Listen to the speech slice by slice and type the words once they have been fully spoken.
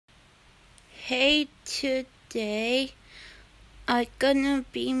Okay, today I'm gonna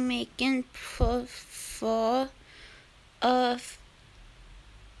be making proof of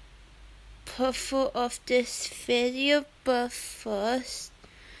this video, but first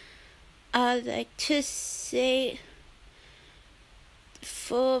I'd like to say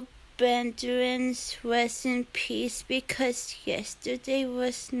for Benjamin's rest in peace, because yesterday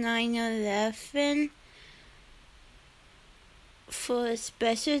was 9/11 for a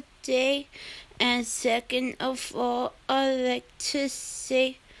special day. And second of all, I'd like to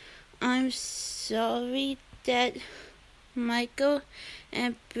say I'm sorry that Michael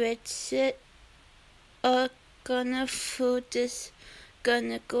and Bridget are gonna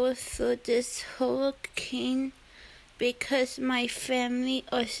go through this hurricane, because my family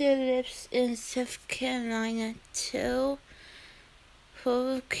also lives in South Carolina too.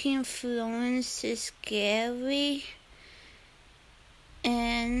 Hurricane Florence is scary,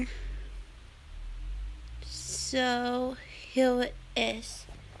 and so here it is.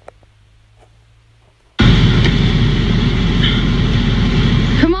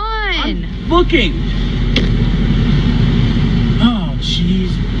 Come on! I'm looking! Oh, jeez.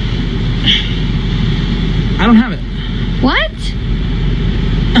 I don't have it. What?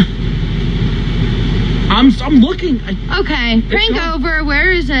 I'm looking. Okay, prank over. Where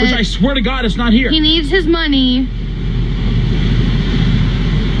is it? Which I swear to God, it's not here. He needs his money.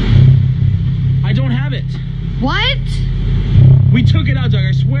 I don't have it. What? We took it out, Doug.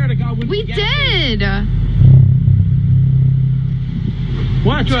 I swear to God. We did.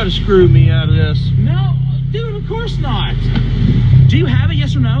 What? Try to screw me out of this. No, dude, of course not. Do you have it,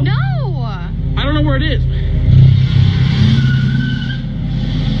 yes or no? No. I don't know where it is.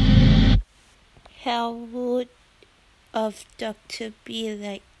 How would of Doug to be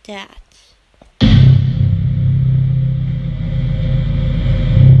like that?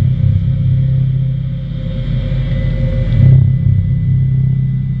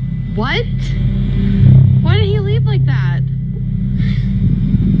 What? Why did he leave like that?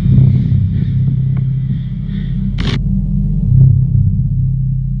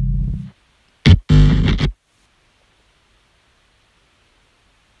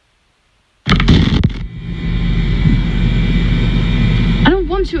 I don't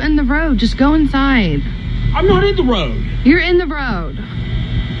want you in the road. Just go inside. I'm not in the road. You're in the road.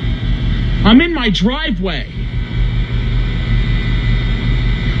 I'm in my driveway.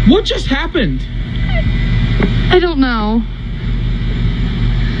 What just happened? I don't know.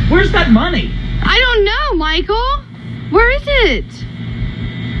 Where's that money? I don't know, Michael. Where is it?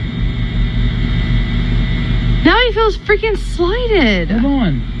 Now he feels freaking slighted. Hold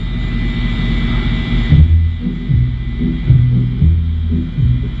on.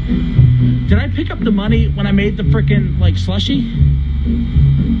 Did I pick up the money when I made the freaking, like, slushie?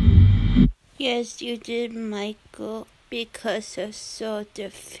 Yes, you did, Michael, because I saw the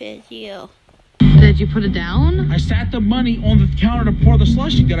video. Did you put it down? I sat the money on the counter to pour the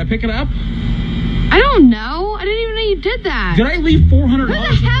slushie. Did I pick it up? I don't know. I didn't even know you did that. Did I leave $400? Who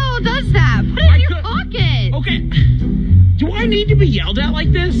the hell does that? Put it in your pocket. Okay. Do I need to be yelled at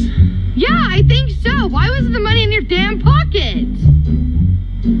like this? Yeah, I think so. Why wasn't the money in your damn pocket?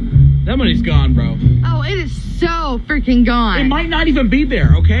 That money's gone, bro. Oh, it is so freaking gone. It might not even be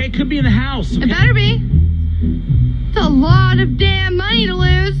there, okay? It could be in the house. Okay? It better be. It's a lot of damn money to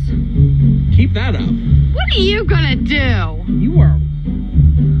lose. Keep that up. What are you gonna do? You are...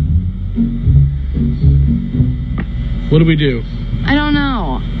 What do we do? I don't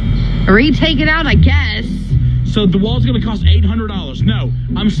know. Retake it out, I guess. So the wall's gonna cost $800. No,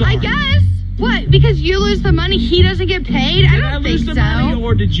 I'm sorry. I guess. What? Because you lose the money, he doesn't get paid? I don't think so. Did I lose the money,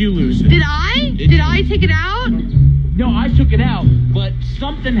 or did you lose it? Did I? Did I take it out? No, I took it out, but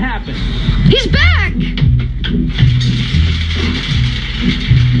something happened. He's back!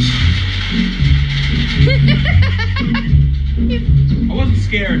 I wasn't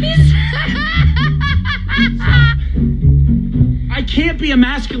scared. I can't be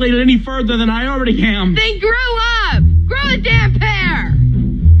emasculated any further than I already am. Then grow up! Grow a damn pair!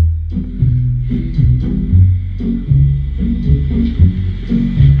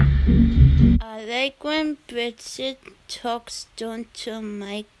 I like when Bridget talks down to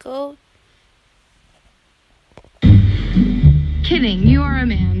Michael. Kidding, you are a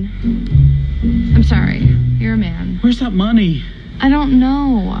man. I'm sorry, you're a man. Where's that money? I don't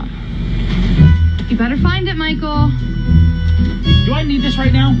know. You better find it, Michael. Do I need this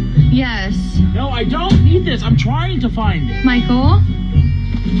right now? Yes. No, I don't need this. I'm trying to find it. Michael,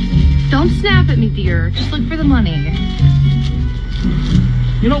 don't snap at me, dear. Just look for the money.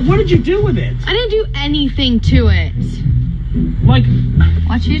 You know, what did you do with it? I didn't do anything to it. Like,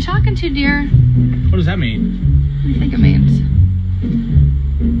 Watch who you're talking to, dear. What does that mean? What do you think it means?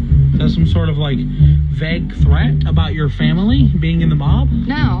 Is that some sort of like vague threat about your family being in the mob?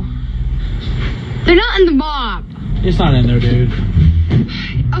 No. They're not in the mob. It's not in there, dude.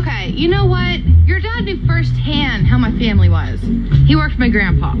 Okay, you know what? Your dad knew firsthand how my family was. He worked for my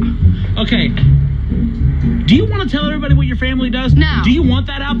grandpa. Okay. Do you want to tell everybody what your family does? No. Do you want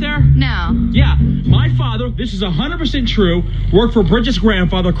that out there? No. Yeah. My father, this is 100% true, worked for Bridget's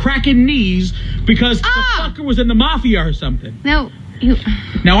grandfather, cracking knees because the fucker was in the mafia or something. No. You...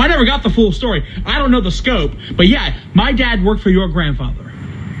 Now, I never got the full story. I don't know the scope. But yeah, my dad worked for your grandfather.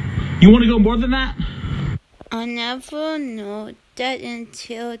 You want to go more than that? I never know that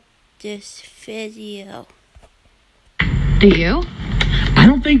until this video. Do you? I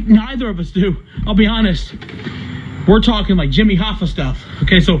don't think neither of us do. I'll be honest. We're talking like Jimmy Hoffa stuff.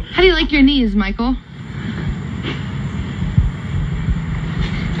 Okay, so... How do you like your knees, Michael?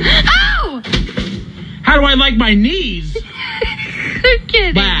 Ow! How do I like my knees? I'm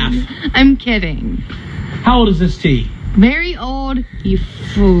kidding. Laugh. I'm kidding. How old is this T? Very old, you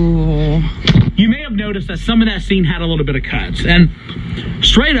fool. You may have noticed that some of that scene had a little bit of cuts. And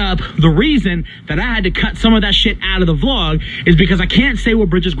straight up, the reason that I had to cut some of that shit out of the vlog is because I can't say what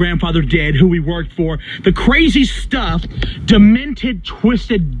Bridget's grandfather did, who he worked for, the crazy stuff, demented,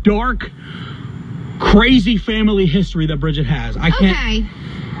 twisted, dark, crazy family history that Bridget has. I can't... Okay.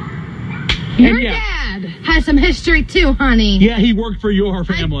 Your dad has some history too, honey. Yeah, he worked for your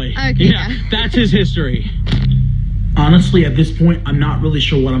family. Okay. Yeah, that's his history. Honestly, at this point, I'm not really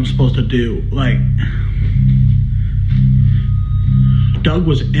sure what I'm supposed to do. Like, Doug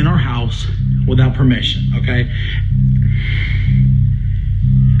was in our house without permission, okay?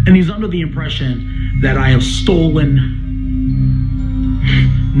 And he's under the impression that I have stolen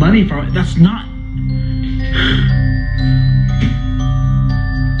money from it. That's not...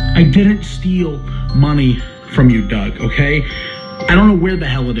 I didn't steal money from you, Doug, okay? I don't know where the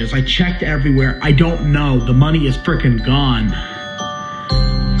hell it is. I checked everywhere. I don't know. The money is freaking gone.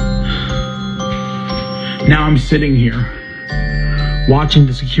 Now I'm sitting here watching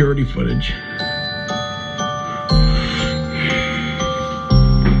the security footage.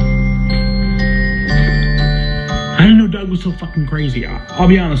 I didn't know Doug was so fucking crazy. I'll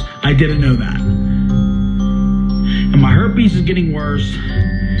be honest, I didn't know that. And my herpes is getting worse.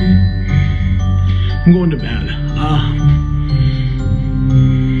 I'm going to bed.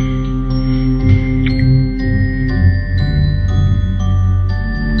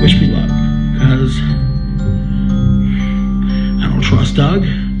 Wish me luck, because I don't trust Doug,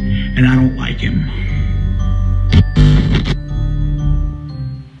 and I don't like him.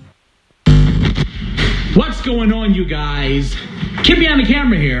 What's going on, you guys? Get me on the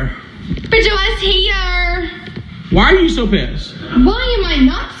camera here. Bridget was here. Why are you so pissed? Why am I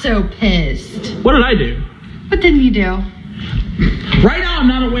not so pissed? What did I do? What didn't you do? Right now, I'm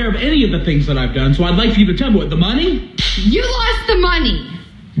not aware of any of the things that I've done, so I'd like for you to tell me what, the money? You lost the money.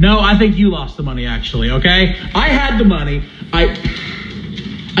 No, I think you lost the money, actually, okay? I had the money. I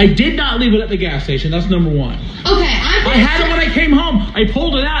did not leave it at the gas station. That's number one. Okay, I had it when I came home. I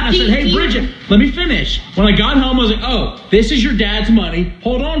pulled it out and I said, hey, Bridget, let me finish. When I got home, I was like, oh, this is your dad's money.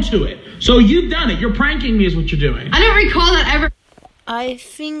 Hold on to it. So you've done it. You're pranking me is what you're doing. I don't recall that ever. I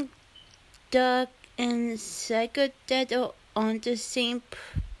think Doug and Psycho Dad are on the same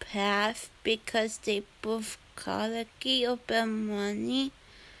path because they both cocky about money.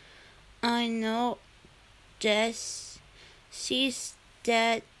 I know Jesse's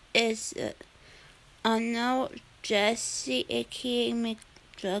dad is... I know Jesse, aka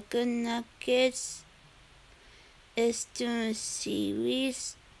McDruggernuggets, is doing a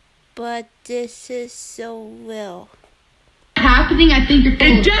series, but this is so real. Happening, I think you're full.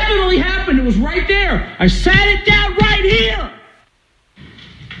 It definitely happened. It was right there. I sat it down right here.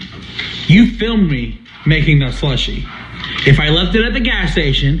 You filmed me making that slushie. If I left it at the gas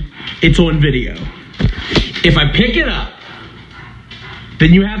station, it's on video. If I pick it up,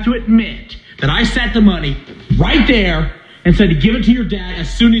 then you have to admit that I set the money right there and said to give it to your dad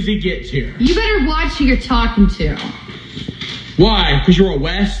as soon as he gets here. You better watch who you're talking to. Why? Because you're a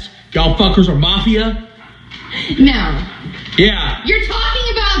West? Y'all fuckers are mafia? No. Yeah. You're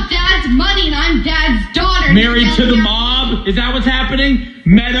talking about Dad's money and I'm Dad's daughter. Married to the mob? Is that what's happening?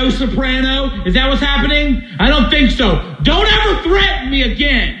 Meadow Soprano? Is that what's happening? I don't think so. Don't ever threaten me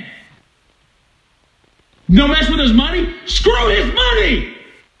again. No mess with his money? Screw his money!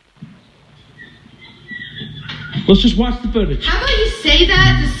 Let's just watch the footage. How about you say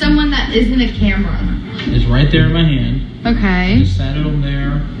that to someone that isn't a camera? It's right there in my hand. Okay. Just sat it on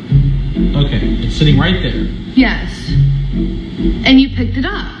there. Okay, it's sitting right there. Yes. and you picked it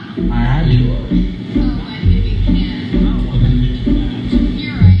up. I had to.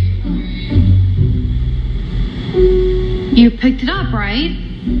 You picked it up, right?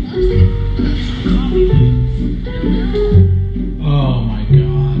 Oh my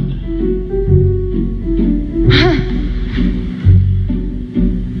God.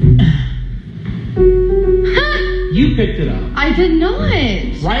 You picked it up. I did not.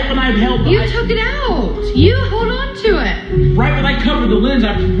 Right when I held You took it out. You hold on to it. Right when I covered the lens,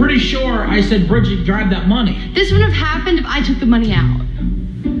 I'm pretty sure I said, Bridget, grab that money. This wouldn't have happened if I took the money out.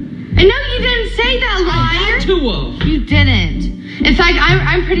 I know you didn't say that, liar. I had to. You didn't. In fact,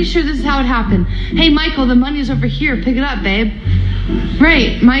 I'm pretty sure this is how it happened. Hey, Michael, the money's over here. Pick it up, babe.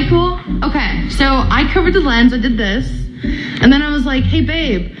 Right, Michael? Okay, so I covered the lens. I did this. And then I was like, hey,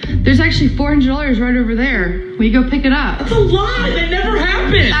 babe, there's actually $400 right over there. Will you go pick it up? That's a lie. That never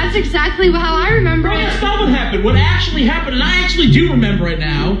happened. That's exactly how I remember Bro, it. that's not what happened. What actually happened, and I actually do remember it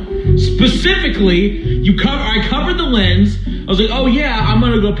now. Specifically, I covered the lens. I was like, oh yeah, I'm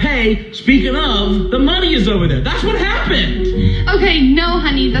gonna go pay. Speaking of, the money is over there. That's what happened. Okay, no,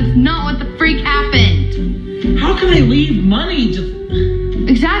 honey, that's not what the freak happened. How can I leave money just...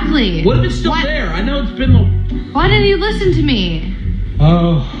 Exactly. What if it's still there? I know it's been... Why didn't you listen to me?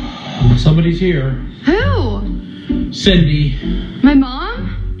 Oh, somebody's here. Who? Cindy. My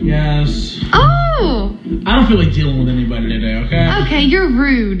mom? Yes. Oh! I don't feel like dealing with anybody today, okay? Okay, you're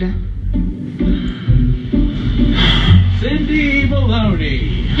rude. Cindy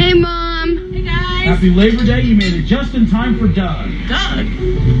Maloney. Hey, Mom. Hey, guys. Happy Labor Day. You made it just in time for Doug. Doug?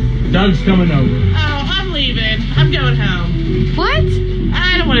 Doug's coming over. Oh, I'm leaving. I'm going home. What?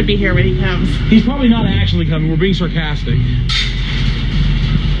 I don't want to be here when he comes. He's probably not actually coming. We're being sarcastic.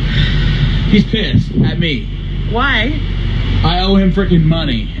 He's pissed at me. Why? I owe him freaking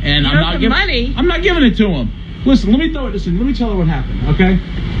money, and I'm not giving money. I'm not giving it to him. Listen, let me tell her what happened, okay?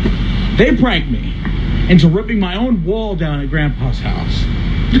 They pranked me into ripping my own wall down at Grandpa's house.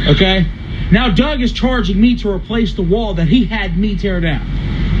 Okay? Now Doug is charging me to replace the wall that he had me tear down.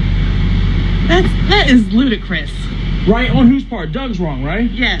 That is ludicrous. Right? On whose part? Doug's wrong, right?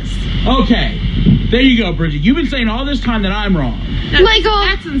 Yes. Okay. There you go, Bridget. You've been saying all this time that I'm wrong. No, Michael!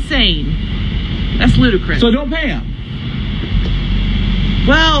 That's insane. That's ludicrous. So don't pay him.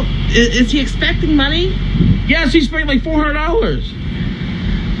 Well, is he expecting money? Yes, he's paying like $400.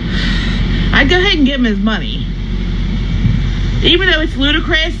 I'd go ahead and give him his money. Even though it's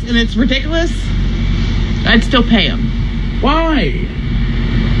ludicrous and it's ridiculous, I'd still pay him. Why?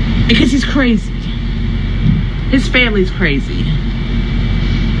 Because he's crazy. His family's crazy.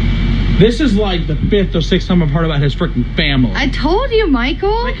 This is like the 5th or 6th time I've heard about his freaking family. I told you,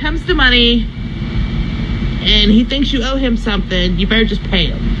 Michael. When it comes to money, and he thinks you owe him something, you better just pay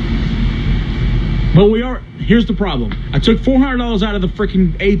him. But here's the problem. I took $400 out of the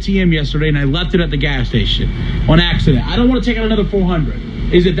freaking ATM yesterday and I left it at the gas station on accident. I don't want to take out another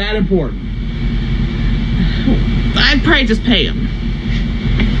 $400. Is it that important? I'd probably just pay him.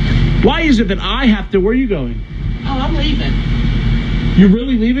 Why is it that I have to... Where are you going? Oh, I'm leaving. You're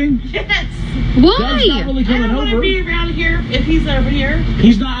really leaving? Yes. Doug's not Why? really I coming don't want to over. be around here if he's over here.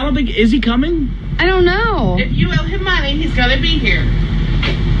 He's not... I don't think... Is he coming? I don't know. If you owe him money, he's got to be here.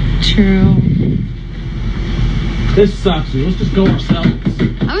 True. This sucks, dude. Let's just go ourselves.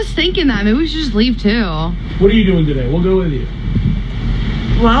 I was thinking that. Maybe we should just leave too. What are you doing today? We'll go with you.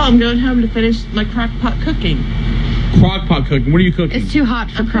 Well, I'm going home to finish my crock pot cooking. Crock pot cooking. What are you cooking? It's too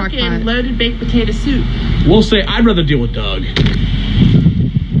hot for I'm crock cooking pot. loaded baked potato soup. We'll say I'd rather deal with Doug.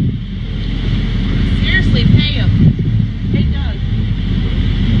 Seriously, pay him. Hey, Doug.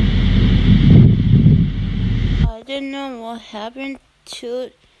 I don't know what happened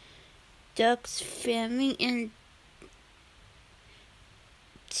to Doug's family and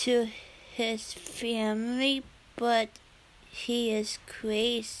to his family, but he is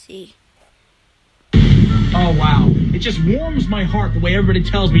crazy. Oh, wow. It just warms my heart the way everybody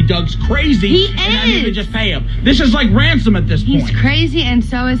tells me Doug's crazy. He and I need to is. just pay him. This is like ransom at this point. He's crazy and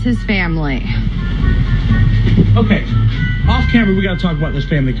so is his family. Okay. Off camera, we got to talk about this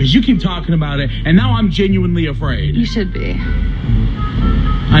family because you keep talking about it, and now I'm genuinely afraid. You should be.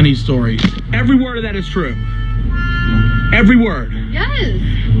 I need stories. Every word of that is true. Every word. Yes.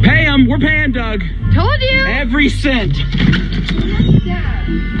 Pay him. We're paying Doug. Told you. Every cent. Dad.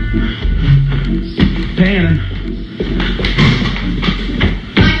 Paying him.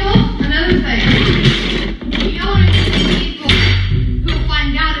 Michael, another thing. You don't want to be people who will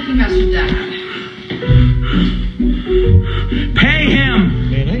find out if you mess with Dad. Pay him.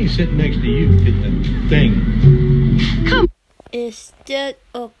 Man, I ain't sitting next to you getting that thing. Is that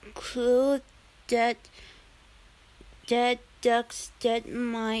a clue that ducks that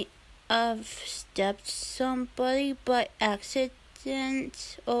might have stabbed somebody by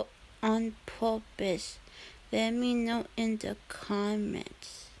accident or on purpose? Let me know in the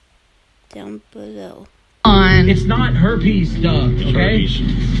comments down below. On. It's not herpes, Doug, okay? Herpes.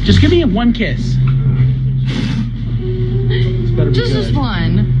 Just give me one kiss. It's better be Just good. this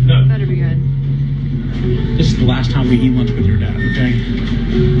one. No. Better be good. This is the last time we eat lunch with your dad, okay?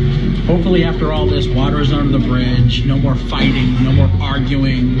 Hopefully after all this, water is under the bridge. No more fighting. No more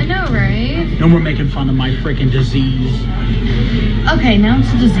arguing. I know, right? No more making fun of my freaking disease. Okay, now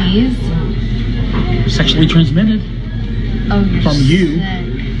it's a disease. Sexually transmitted. Oh, you're From you. sick.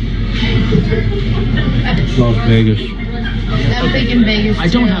 Las Vegas. I'm big in Vegas I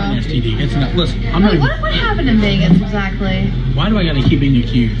don't too. have an STD. It's not. Listen, I'm not Wait, even. what happened in Vegas exactly? Why do I gotta keep being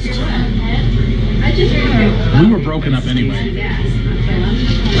accused? We were broken up anyway.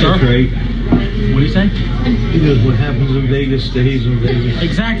 Sir? That's great. What do you say? Because what happens in Vegas stays in Vegas.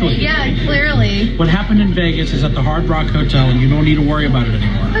 Exactly. Yeah, clearly. What happened in Vegas is at the Hard Rock Hotel, and you don't need to worry about it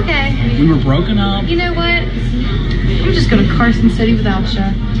anymore. Okay. We were broken up. You know what? I'm just going to Carson City without you.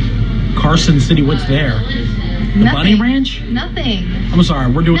 Carson City, what's there? The Bunny Ranch? Nothing. I'm sorry,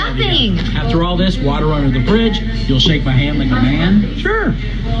 we're doing that Nothing. again. After all this, water under the bridge, you'll shake my hand like a man? Sure.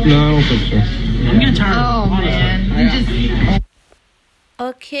 No, I don't think so. I'm getting tired Oh, of it, honestly. man. You just...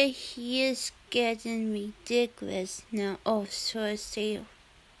 Okay, he is getting ridiculous now. Oh, so say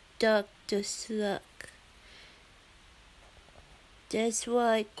Dr. Slug. That's what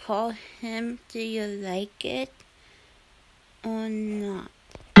I call him. Do you like it or not?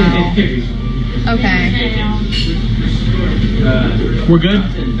 Okay. We're good?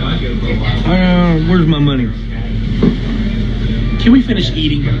 Where's my money? Can we finish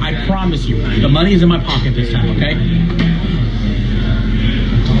eating? I promise you, the money is in my pocket this time, okay?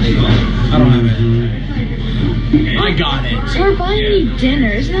 I don't have it. I got it. We're buying you dinner.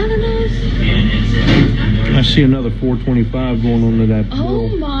 Isn't that enough? I see another 425 going on to that Oh,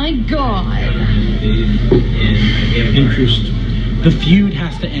 bill. my God. Interest. The feud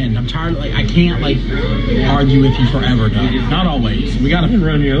has to end. I'm tired. Like I can't like argue with you forever, Doug. Not always. We I gotta. can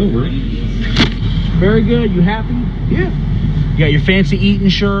run you over. Very good. You happy? Yeah. You got your fancy eating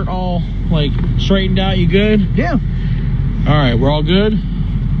shirt all like straightened out. You good? Yeah. All right, we're all good.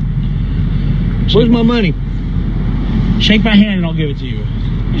 Where's my money? Shake my hand and I'll give it to you.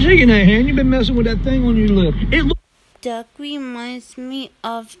 You're shaking that hand. You've been messing with that thing on your lip. It looks. Doug reminds me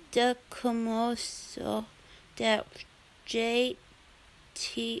of the commercial that JT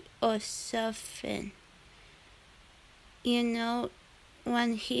or something. You know,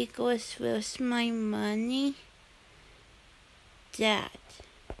 when he goes, "Where's my money?" That.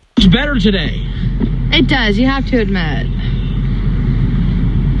 better today. It does, you have to admit.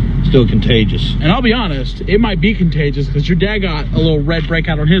 Still contagious. And I'll be honest, it might be contagious because your dad got a little red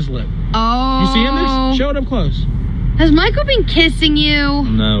breakout on his lip. Oh. You seeing this? Show it up close. Has Michael been kissing you?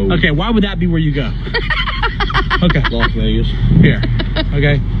 No. Okay, why would that be where you go? Okay. Las Vegas. Here.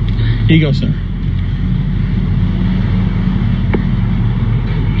 Okay. Here you go, sir.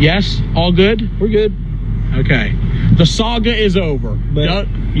 Yes? All good? We're good. Okay. The saga is over. But,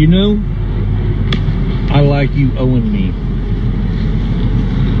 you know, I like you owing me.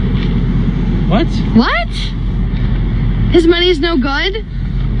 What? What? His money's no good?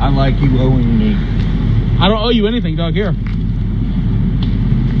 I like you owing me. I don't owe you anything, Doug. Here.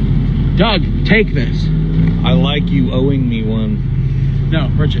 Doug, take this. I like you owing me one. No,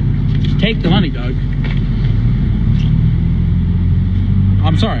 Richard. Take the money, Doug.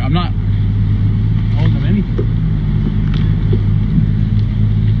 I'm sorry, I'm not owing them anything.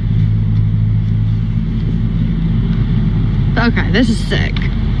 Okay, this is sick.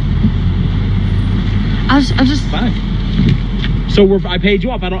 I'll just Fine. So I paid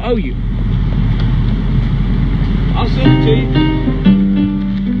you off. I don't owe you. I'll send it to you.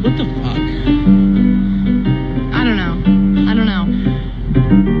 What the fuck? I don't know.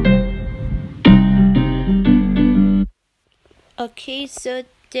 Okay, so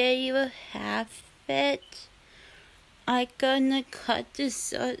there you have it. I'm gonna cut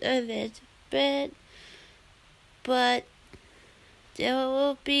this out a little bit, but there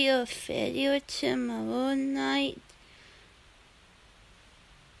will be a video tomorrow night.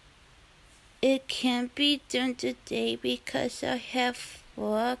 It can't be done today because I have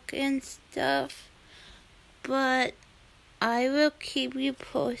work and stuff, but I will keep you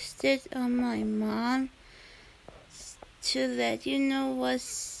posted on my mom to let you know what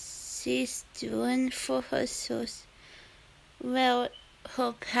she's doing for her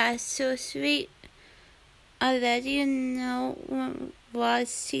her past surgery. I'll let you know what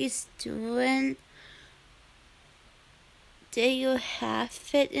she's doing day you have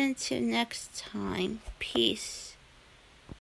fit into next time. Peace.